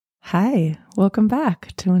Hi, welcome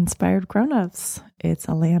back to Inspired Grownups. It's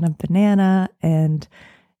Alana Banana, and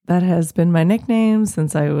that has been my nickname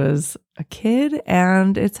since I was a kid,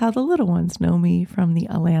 and it's how the little ones know me from the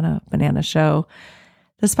Alana Banana Show.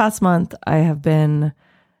 This past month, I have been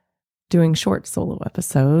doing short solo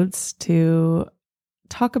episodes to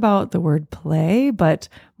talk about the word play, but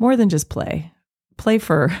more than just play. Play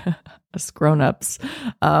for us grownups,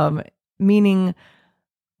 meaning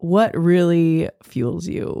what really fuels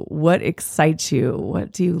you? What excites you?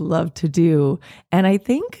 What do you love to do? And I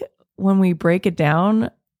think when we break it down,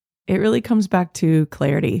 it really comes back to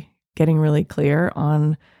clarity, getting really clear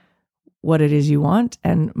on what it is you want,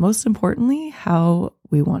 and most importantly, how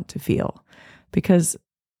we want to feel. Because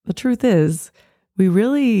the truth is, we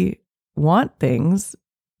really want things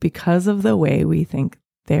because of the way we think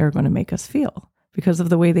they're going to make us feel, because of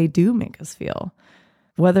the way they do make us feel.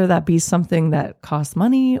 Whether that be something that costs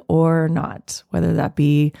money or not, whether that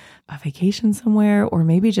be a vacation somewhere, or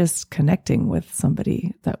maybe just connecting with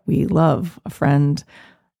somebody that we love, a friend,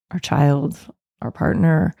 our child, our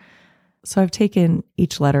partner. So I've taken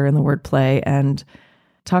each letter in the word play and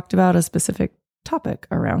talked about a specific topic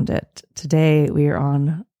around it. Today we are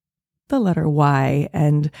on the letter Y,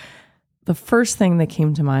 and the first thing that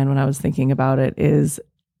came to mind when I was thinking about it is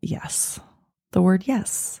yes, the word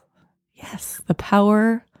yes. Yes, the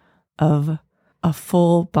power of a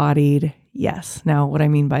full-bodied yes. Now, what I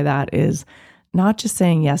mean by that is not just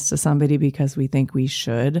saying yes to somebody because we think we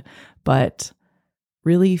should, but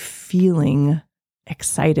really feeling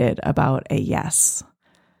excited about a yes.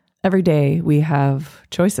 Every day we have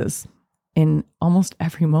choices in almost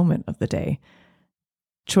every moment of the day.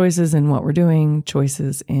 Choices in what we're doing,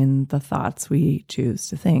 choices in the thoughts we choose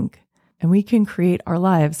to think. And we can create our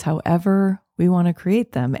lives however we want to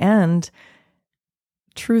create them. And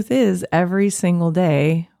truth is, every single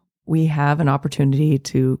day, we have an opportunity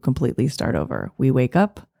to completely start over. We wake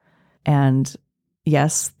up, and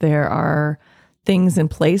yes, there are things in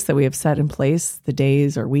place that we have set in place the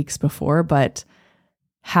days or weeks before, but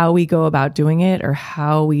how we go about doing it or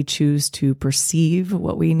how we choose to perceive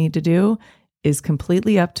what we need to do is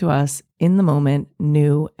completely up to us in the moment,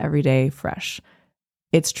 new, every day, fresh.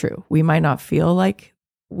 It's true. We might not feel like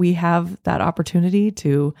we have that opportunity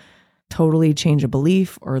to totally change a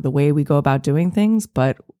belief or the way we go about doing things,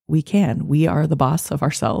 but we can. We are the boss of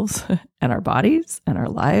ourselves and our bodies and our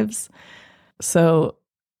lives. So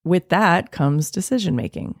with that comes decision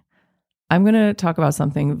making. I'm going to talk about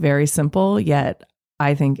something very simple, yet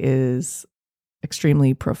I think is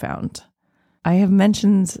extremely profound. I have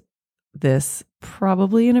mentioned this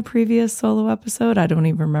probably in a previous solo episode. I don't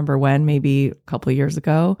even remember when, maybe a couple of years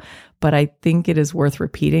ago, but I think it is worth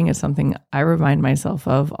repeating. It's something I remind myself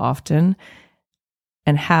of often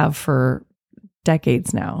and have for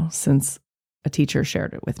decades now since a teacher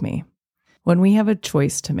shared it with me. When we have a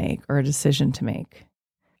choice to make or a decision to make,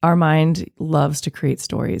 our mind loves to create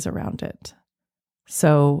stories around it.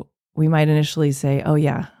 So we might initially say, oh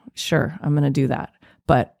yeah, sure, I'm going to do that.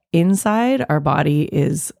 But inside, our body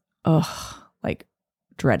is like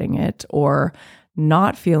dreading it or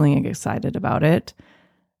not feeling excited about it.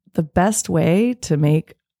 The best way to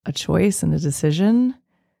make a choice and a decision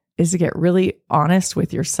is to get really honest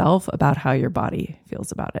with yourself about how your body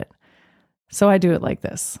feels about it. So I do it like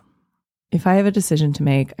this. If I have a decision to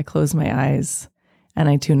make, I close my eyes and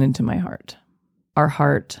I tune into my heart. Our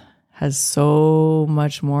heart has so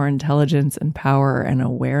much more intelligence and power and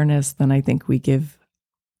awareness than I think we give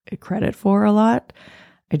it credit for a lot.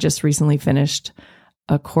 I just recently finished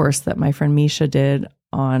a course that my friend Misha did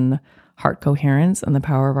on heart coherence and the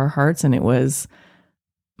power of our hearts, and it was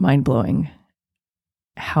mind-blowing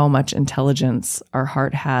how much intelligence our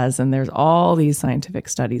heart has. And there's all these scientific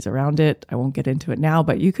studies around it. I won't get into it now,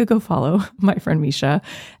 but you could go follow my friend Misha,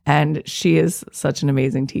 and she is such an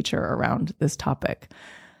amazing teacher around this topic.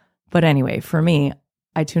 But anyway, for me,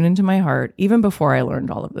 I tune into my heart even before I learned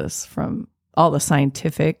all of this from all the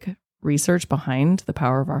scientific research behind the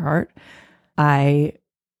power of our heart. I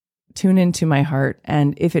tune into my heart,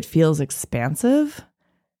 and if it feels expansive,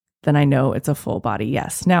 then I know it's a full body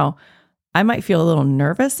yes. Now, I might feel a little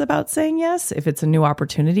nervous about saying yes if it's a new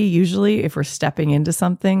opportunity. Usually, if we're stepping into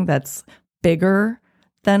something that's bigger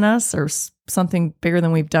than us or something bigger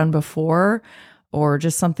than we've done before, or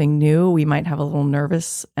just something new, we might have a little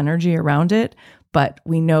nervous energy around it, but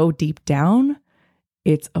we know deep down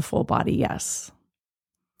it's a full body yes.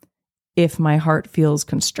 If my heart feels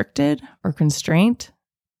constricted or constrained,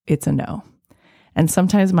 it's a no. And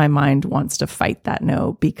sometimes my mind wants to fight that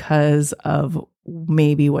no because of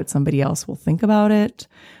maybe what somebody else will think about it,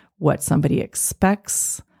 what somebody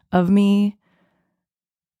expects of me.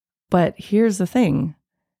 But here's the thing.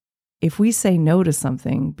 if we say no to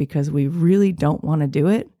something because we really don't want to do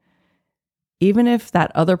it, even if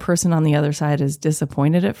that other person on the other side is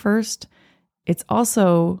disappointed at first, it's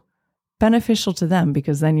also beneficial to them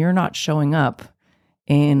because then you're not showing up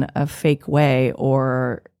in a fake way,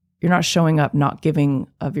 or you're not showing up not giving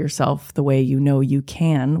of yourself the way you know you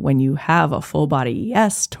can when you have a full body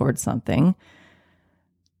yes towards something.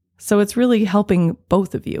 So it's really helping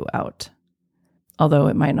both of you out, although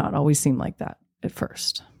it might not always seem like that at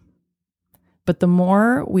first. But the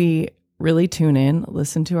more we really tune in,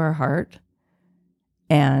 listen to our heart,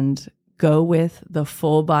 and go with the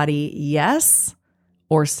full body yes,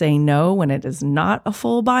 or say no when it is not a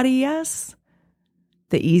full body yes,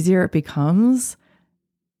 the easier it becomes.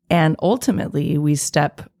 And ultimately, we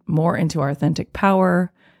step more into our authentic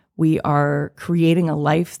power. We are creating a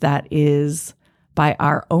life that is by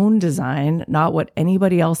our own design, not what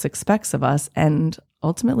anybody else expects of us. And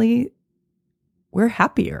ultimately, we're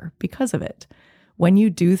happier because of it. When you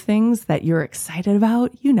do things that you're excited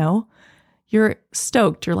about, you're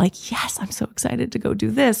stoked. You're like, yes, I'm so excited to go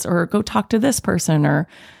do this, or go talk to this person, or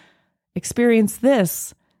experience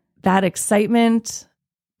this. That excitement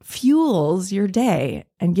fuels your day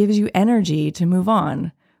and gives you energy to move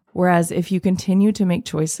on. Whereas if you continue to make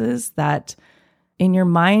choices that in your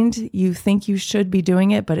mind you think you should be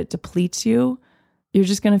doing it, but it depletes you, you're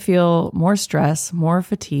just going to feel more stress, more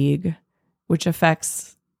fatigue, which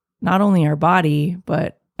affects not only our body,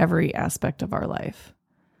 but every aspect of our life.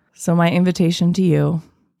 So my invitation to you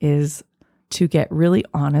is to get really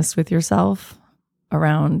honest with yourself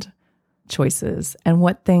around choices. And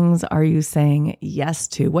what things are you saying yes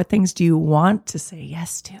to? What things do you want to say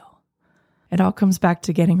yes to? It all comes back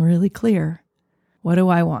to getting really clear. What do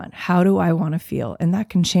I want? How do I want to feel? And that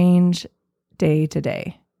can change day to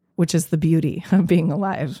day, which is the beauty of being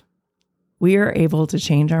alive. We are able to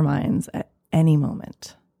change our minds at any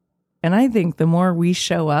moment. And I think the more we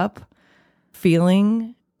show up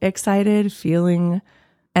feeling excited, feeling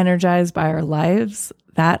energized by our lives,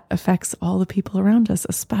 that affects all the people around us,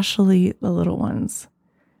 especially the little ones.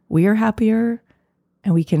 We are happier,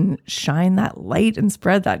 and we can shine that light and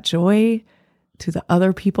spread that joy to the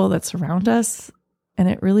other people that surround us, and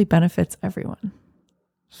it really benefits everyone.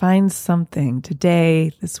 Find something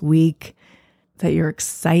today, this week, that you're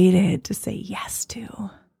excited to say yes to.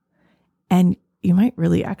 And you might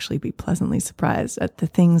really actually be pleasantly surprised at the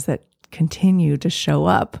things that continue to show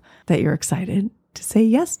up that you're excited to say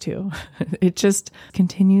yes to. It just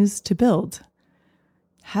continues to build.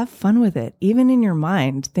 Have fun with it. Even in your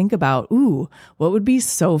mind, think about, what would be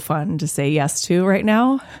so fun to say yes to right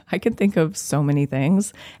now? I can think of so many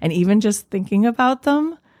things. And even just thinking about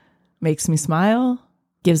them makes me smile,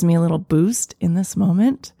 gives me a little boost in this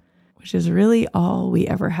moment, which is really all we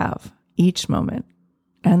ever have, each moment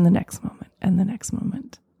and the next moment and the next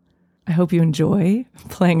moment. I hope you enjoy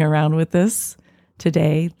playing around with this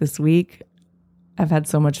today, this week. I've had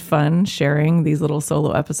so much fun sharing these little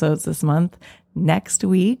solo episodes this month. Next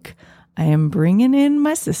week, I am bringing in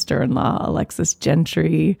my sister-in-law, Alexis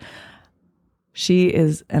Gentry. She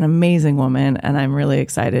is an amazing woman, and I'm really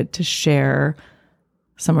excited to share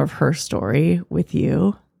some of her story with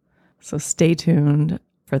you. So stay tuned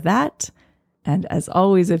for that. And as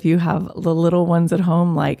always, if you have the little ones at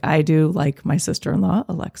home like I do, like my sister-in-law,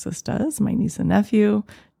 Alexis does, my niece and nephew,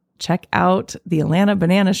 check out the Alana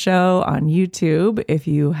Banana Show on YouTube if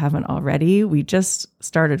you haven't already. We just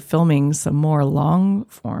started filming some more long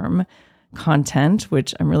form content,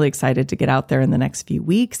 which I'm really excited to get out there in the next few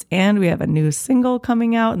weeks. And we have a new single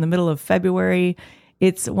coming out in the middle of February.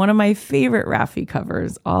 It's one of my favorite Raffi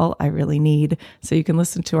covers, All I Really Need. So you can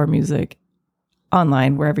listen to our music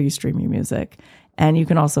online, wherever you stream your music. And you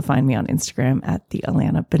can also find me on Instagram at the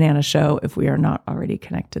Alana Banana Show if we are not already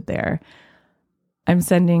connected there. I'm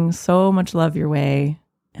sending so much love your way,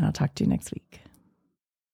 and I'll talk to you next week.